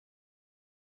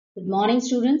Good morning,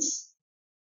 students.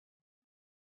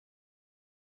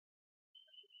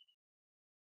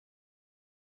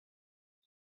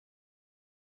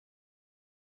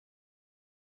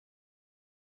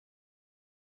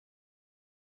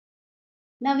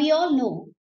 Now, we all know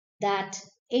that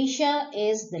Asia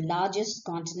is the largest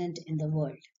continent in the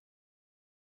world.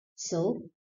 So,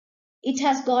 it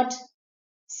has got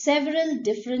several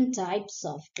different types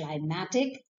of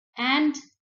climatic and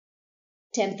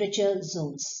temperature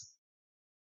zones.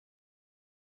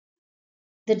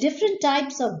 The different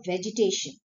types of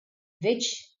vegetation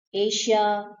which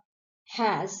Asia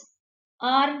has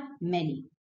are many.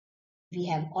 We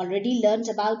have already learnt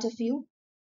about a few.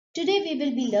 Today, we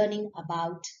will be learning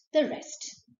about the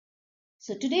rest.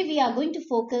 So today we are going to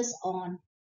focus on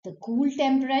the cool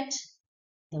temperate,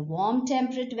 the warm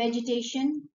temperate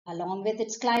vegetation along with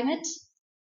its climate,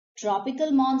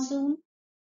 tropical monsoon,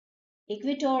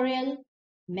 equatorial,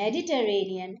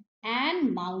 Mediterranean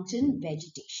and mountain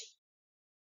vegetation.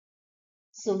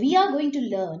 So we are going to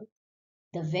learn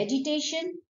the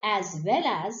vegetation as well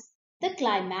as the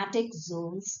climatic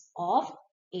zones of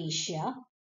Asia,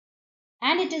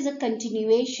 and it is a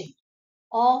continuation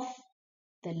of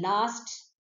the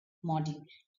last module.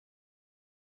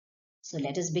 So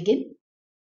let us begin.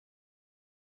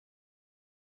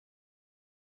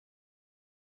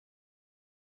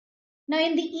 Now,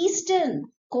 in the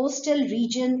eastern coastal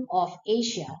region of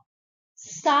Asia,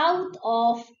 south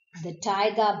of the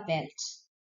Taiga Belt,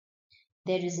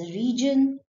 there is a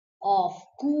region of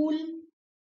cool,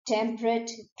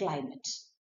 temperate climate.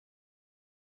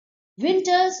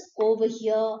 Winters over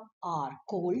here are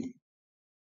cold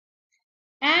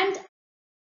and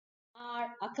are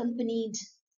accompanied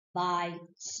by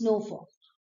snowfall,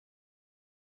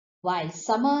 while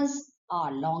summers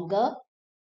are longer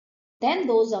than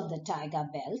those of the Taiga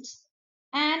Belt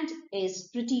and is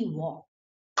pretty warm.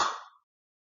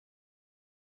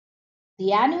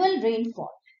 The annual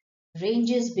rainfall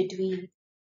ranges between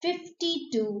 50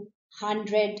 to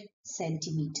 100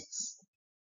 centimeters,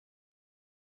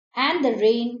 and the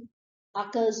rain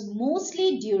occurs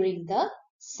mostly during the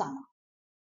summer.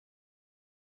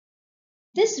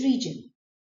 This region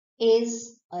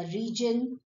is a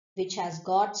region which has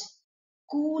got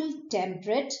cool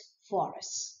temperate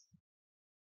forests.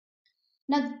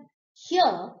 Now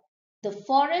here the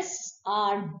forests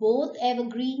are both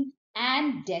evergreen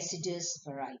and deciduous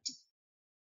variety,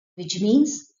 which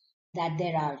means that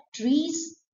there are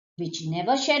trees which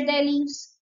never shed their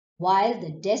leaves, while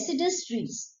the deciduous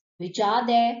trees which are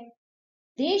there,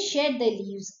 they shed their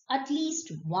leaves at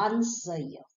least once a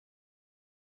year.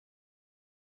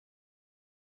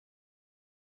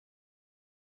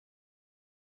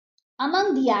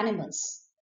 Among the animals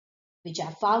which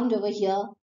are found over here,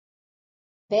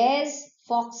 bears,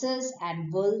 foxes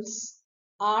and wolves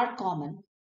are common,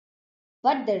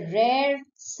 but the rare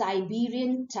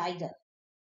Siberian tiger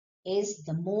is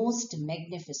the most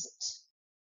magnificent.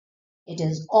 It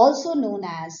is also known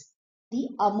as the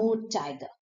Amur tiger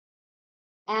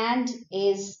and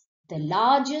is the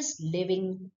largest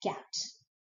living cat.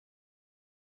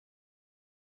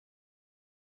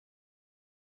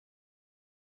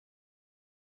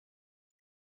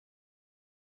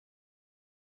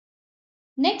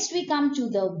 Next, we come to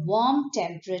the warm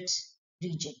temperate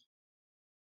region.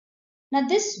 Now,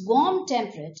 this warm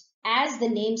temperate, as the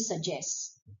name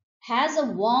suggests, has a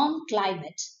warm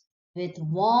climate with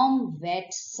warm,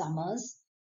 wet summers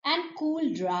and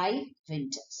cool, dry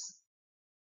winters.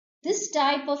 This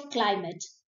type of climate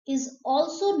is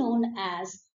also known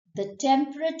as the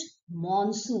temperate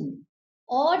monsoon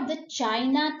or the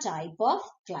China type of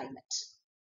climate.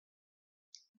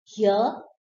 Here,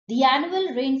 the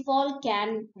annual rainfall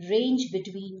can range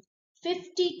between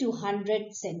 50 to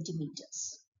 100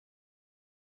 centimeters.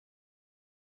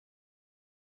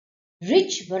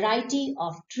 Rich variety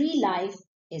of tree life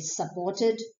is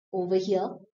supported over here,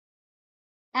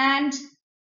 and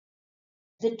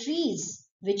the trees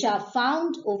which are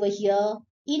found over here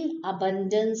in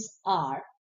abundance are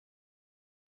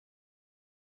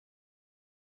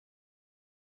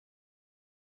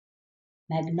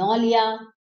Magnolia,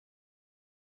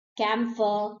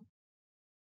 Camphor,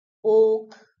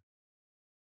 Oak,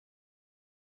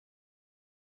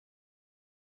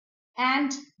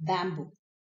 and Bamboo.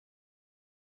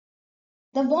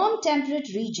 The warm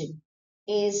temperate region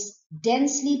is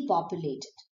densely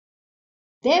populated.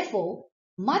 Therefore,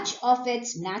 much of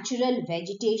its natural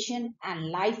vegetation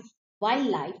and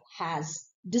wildlife has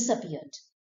disappeared.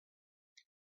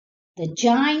 The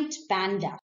giant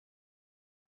panda,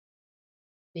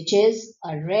 which is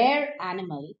a rare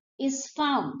animal, is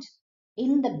found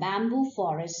in the bamboo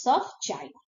forests of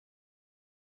China.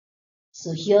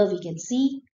 So here we can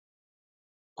see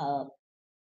a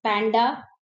panda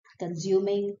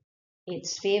consuming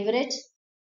its favorite,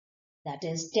 that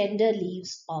is tender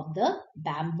leaves of the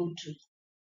bamboo tree.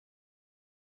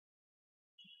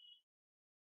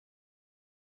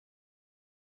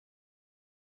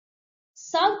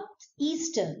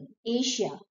 Southeastern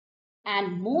Asia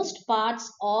and most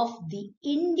parts of the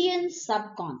Indian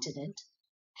subcontinent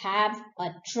have a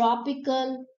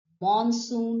tropical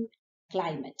monsoon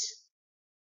climate.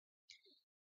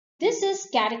 This is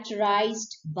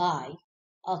characterized by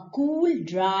a cool,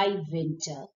 dry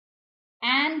winter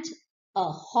and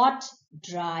a hot,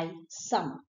 dry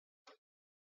summer,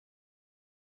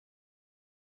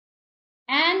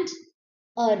 and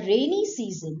a rainy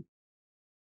season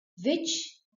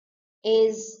which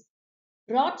is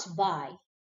brought by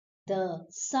the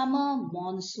summer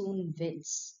monsoon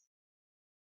winds.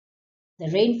 The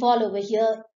rainfall over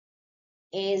here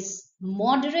is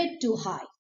moderate to high,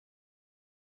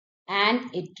 and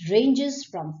it ranges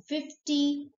from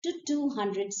 50 to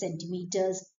 200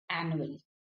 centimeters annually.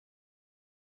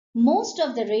 Most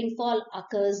of the rainfall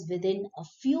occurs within a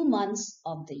few months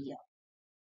of the year.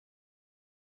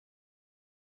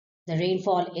 The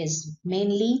rainfall is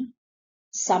mainly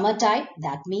summer type,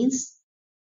 that means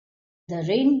the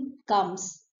rain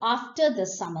comes after the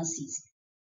summer season,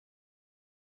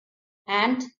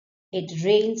 and it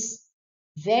rains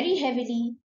very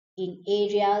heavily in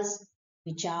areas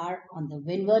which are on the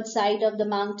windward side of the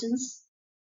mountains,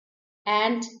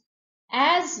 and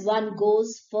as one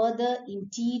goes further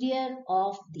interior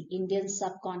of the Indian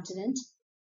subcontinent,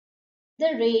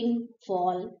 the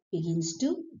rainfall begins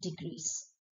to decrease.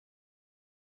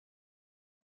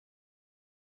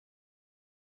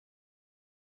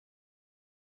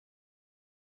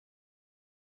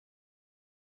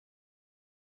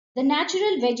 The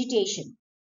natural vegetation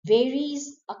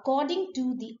varies according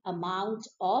to the amount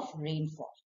of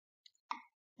rainfall.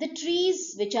 The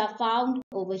trees which are found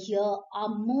over here are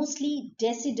mostly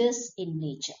deciduous in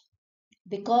nature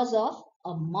because of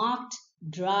a marked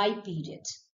dry period.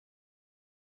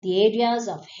 The areas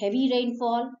of heavy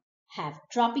rainfall have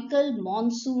tropical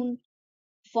monsoon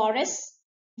forests,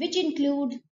 which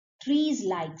include trees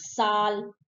like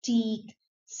sal, teak,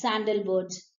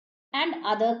 sandalwood, and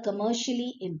other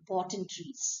commercially important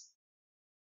trees.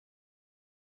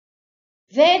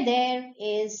 Where there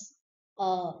is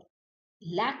a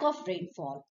lack of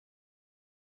rainfall,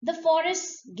 the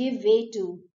forests give way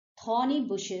to thorny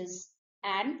bushes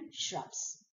and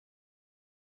shrubs.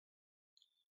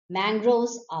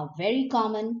 Mangroves are very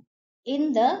common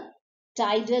in the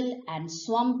tidal and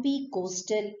swampy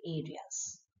coastal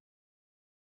areas,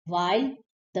 while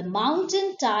the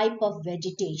mountain type of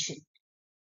vegetation,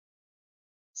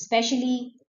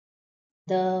 especially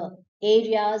the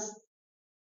areas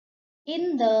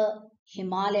in the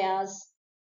Himalayas,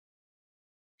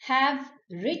 have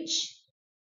rich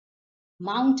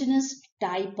mountainous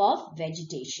type of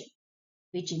vegetation,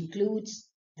 which includes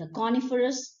the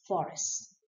coniferous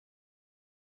forests.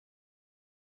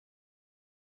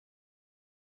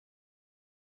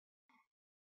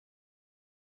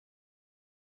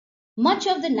 Much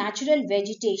of the natural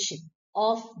vegetation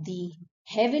of the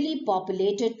heavily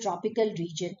populated tropical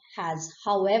region has,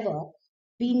 however,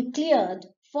 been cleared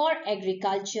for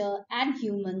agriculture and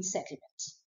human settlement.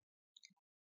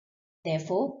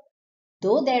 Therefore,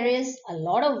 though there is a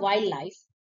lot of wildlife,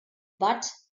 but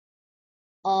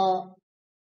a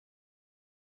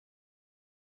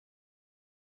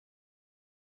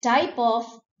type of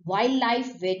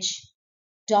wildlife which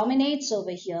dominates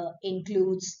over here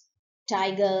includes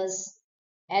tigers,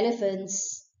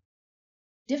 elephants,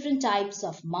 different types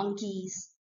of monkeys,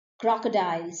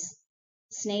 crocodiles,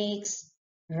 snakes,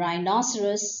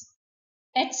 rhinoceros,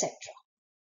 etc.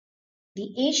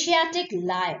 The Asiatic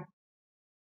lion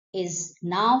is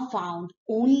now found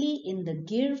only in the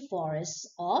Gir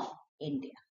forests of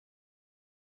India.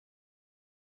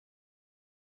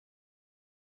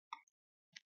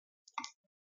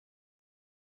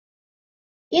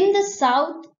 In the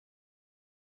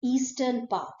southeastern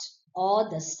part or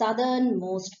the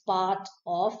southernmost part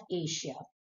of Asia,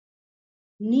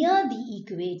 near the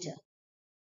equator,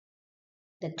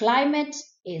 the climate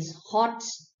is hot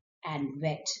and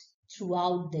wet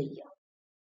throughout the year.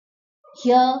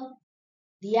 Here,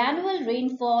 the annual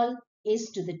rainfall is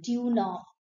to the tune of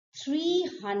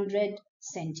 300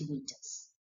 centimeters.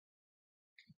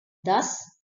 Thus,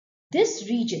 this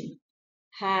region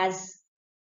has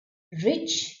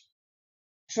rich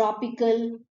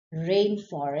tropical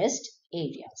rainforest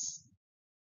areas.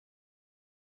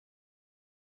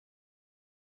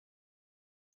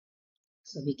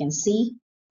 So we can see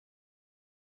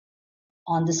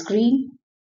on the screen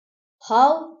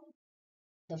how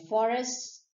the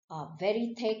forests are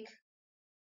very thick,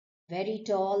 very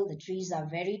tall, the trees are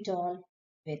very tall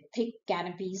with thick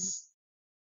canopies.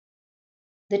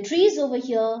 The trees over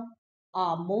here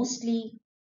are mostly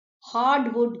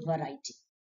hardwood variety,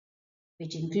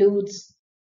 which includes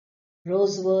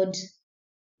rosewood,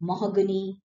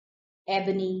 mahogany,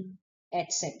 ebony,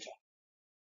 etc.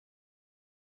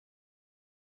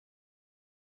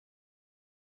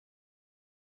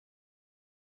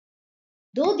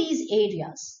 Though these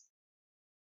areas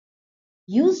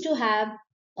used to have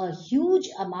a huge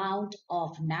amount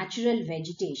of natural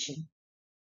vegetation,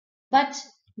 but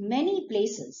many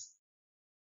places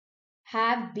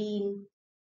have been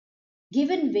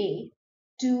given way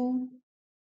to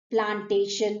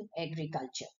plantation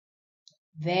agriculture,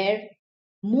 where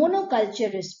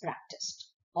monoculture is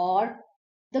practiced or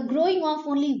the growing of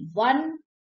only one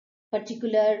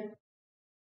particular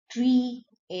tree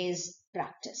is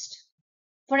practiced.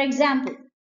 For example,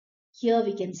 here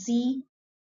we can see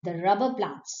the rubber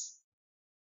plants,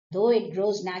 though it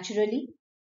grows naturally,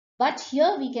 but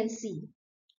here we can see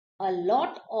a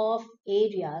lot of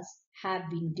areas have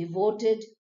been devoted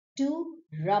to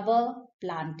rubber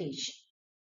plantation.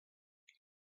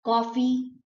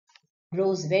 Coffee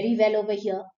grows very well over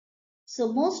here.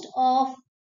 So most of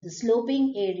the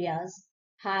sloping areas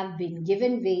have been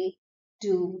given way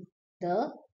to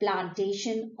the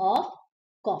plantation of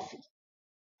coffee.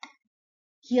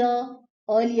 Here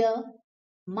earlier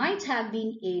might have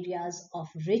been areas of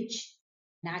rich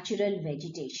natural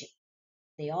vegetation.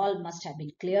 They all must have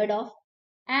been cleared off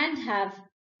and have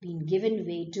been given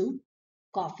way to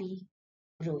coffee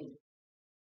growing.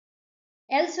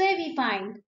 Elsewhere we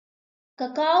find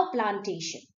cacao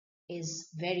plantation is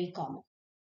very common,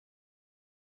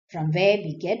 from where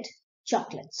we get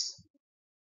chocolates.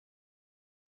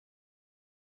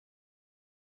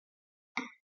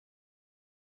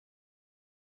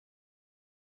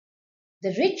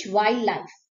 The rich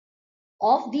wildlife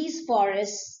of these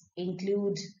forests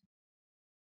include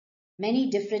many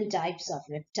different types of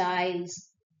reptiles,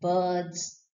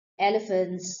 birds,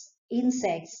 elephants,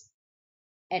 insects,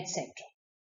 etc.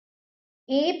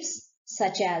 Apes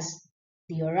such as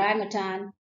the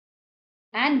orang-utan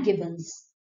and gibbons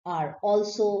are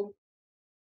also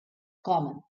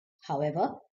common.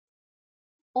 However,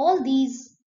 all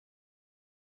these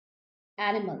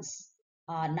animals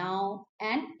are now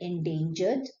an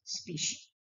endangered species.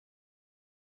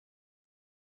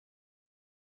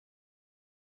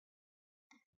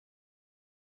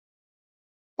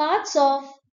 Parts of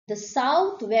the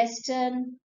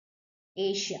southwestern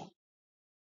Asia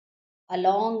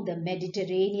along the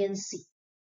Mediterranean Sea.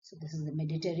 So this is the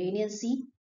Mediterranean Sea,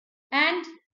 and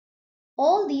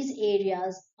all these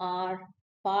areas are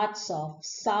parts of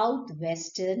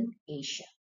southwestern Asia.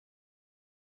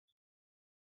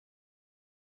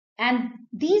 And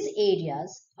these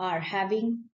areas are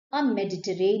having a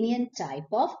Mediterranean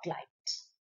type of climate.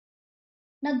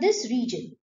 Now this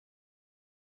region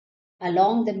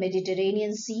along the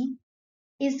Mediterranean Sea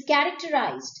is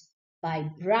characterized by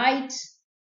bright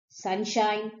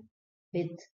sunshine with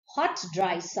hot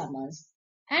dry summers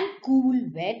and cool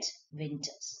wet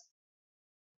winters.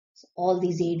 So all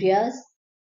these areas,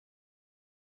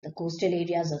 the coastal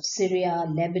areas of Syria,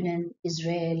 Lebanon,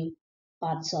 Israel,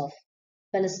 parts of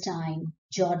Palestine,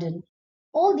 Jordan,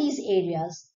 all these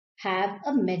areas have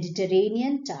a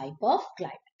Mediterranean type of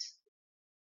climate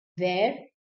where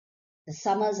the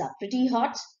summers are pretty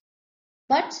hot,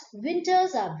 but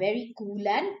winters are very cool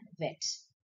and wet.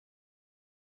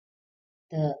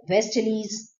 The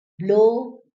westerlies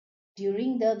blow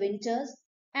during the winters,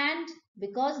 and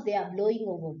because they are blowing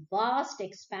over vast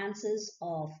expanses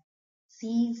of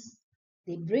seas,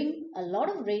 they bring a lot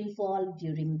of rainfall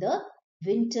during the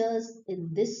winters in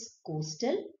this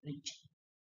coastal region.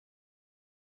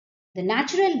 The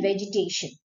natural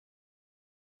vegetation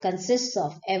consists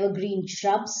of evergreen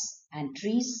shrubs and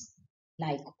trees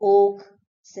like oak,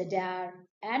 cedar,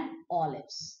 and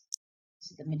olives.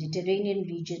 So the Mediterranean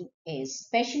region is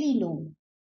specially known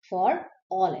for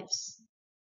olives.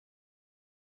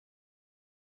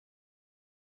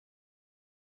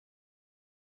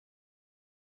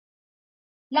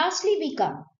 Lastly, we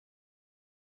come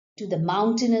to the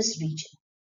mountainous region,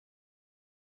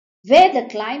 where the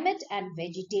climate and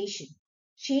vegetation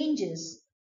changes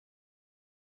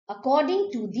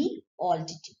according to the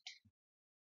altitude.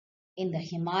 In the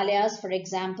Himalayas, for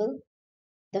example,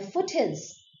 the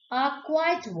foothills are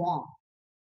quite warm,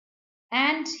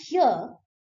 and here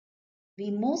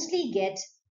we mostly get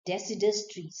deciduous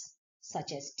trees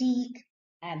such as teak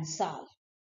and sal.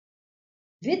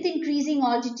 With increasing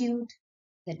altitude,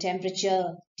 the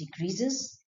temperature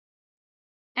decreases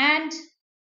and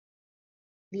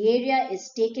the area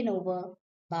is taken over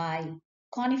by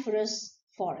coniferous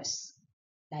forests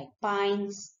like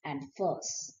pines and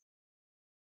firs.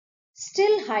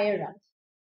 Still higher up,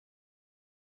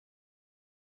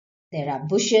 there are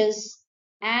bushes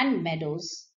and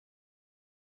meadows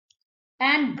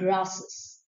and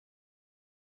grasses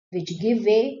which give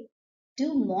way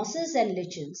to mosses and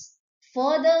lichens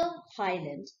further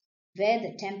highland where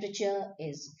the temperature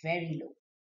is very low.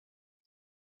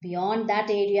 Beyond that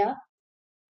area,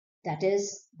 that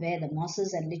is where the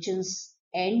mosses and lichens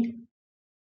end,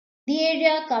 the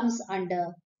area comes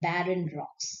under barren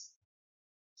rocks.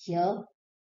 Here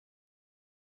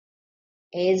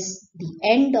is the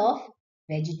end of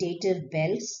vegetative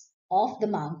belts of the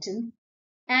mountain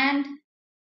and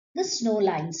the snow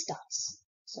line starts.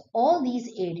 So all these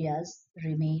areas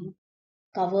remain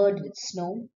covered with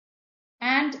snow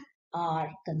and are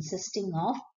consisting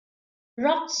of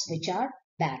rocks which are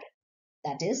barren,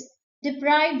 that is,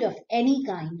 deprived of any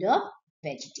kind of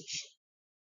vegetation.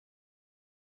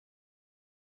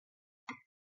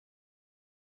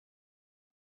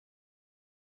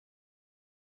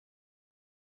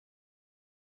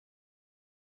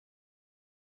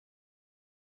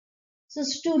 So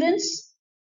students,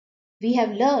 we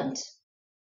have learned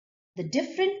the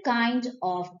different kind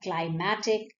of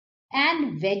climatic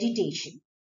and vegetation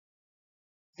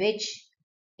which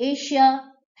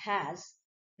Asia has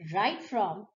right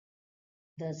from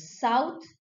the south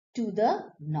to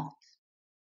the north.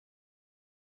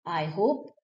 I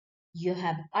hope you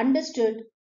have understood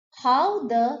how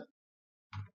the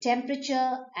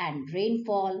temperature and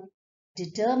rainfall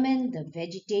determine the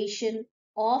vegetation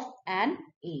of an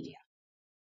area.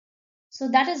 So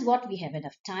that is what we have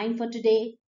enough time for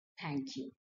today. Thank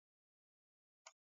you.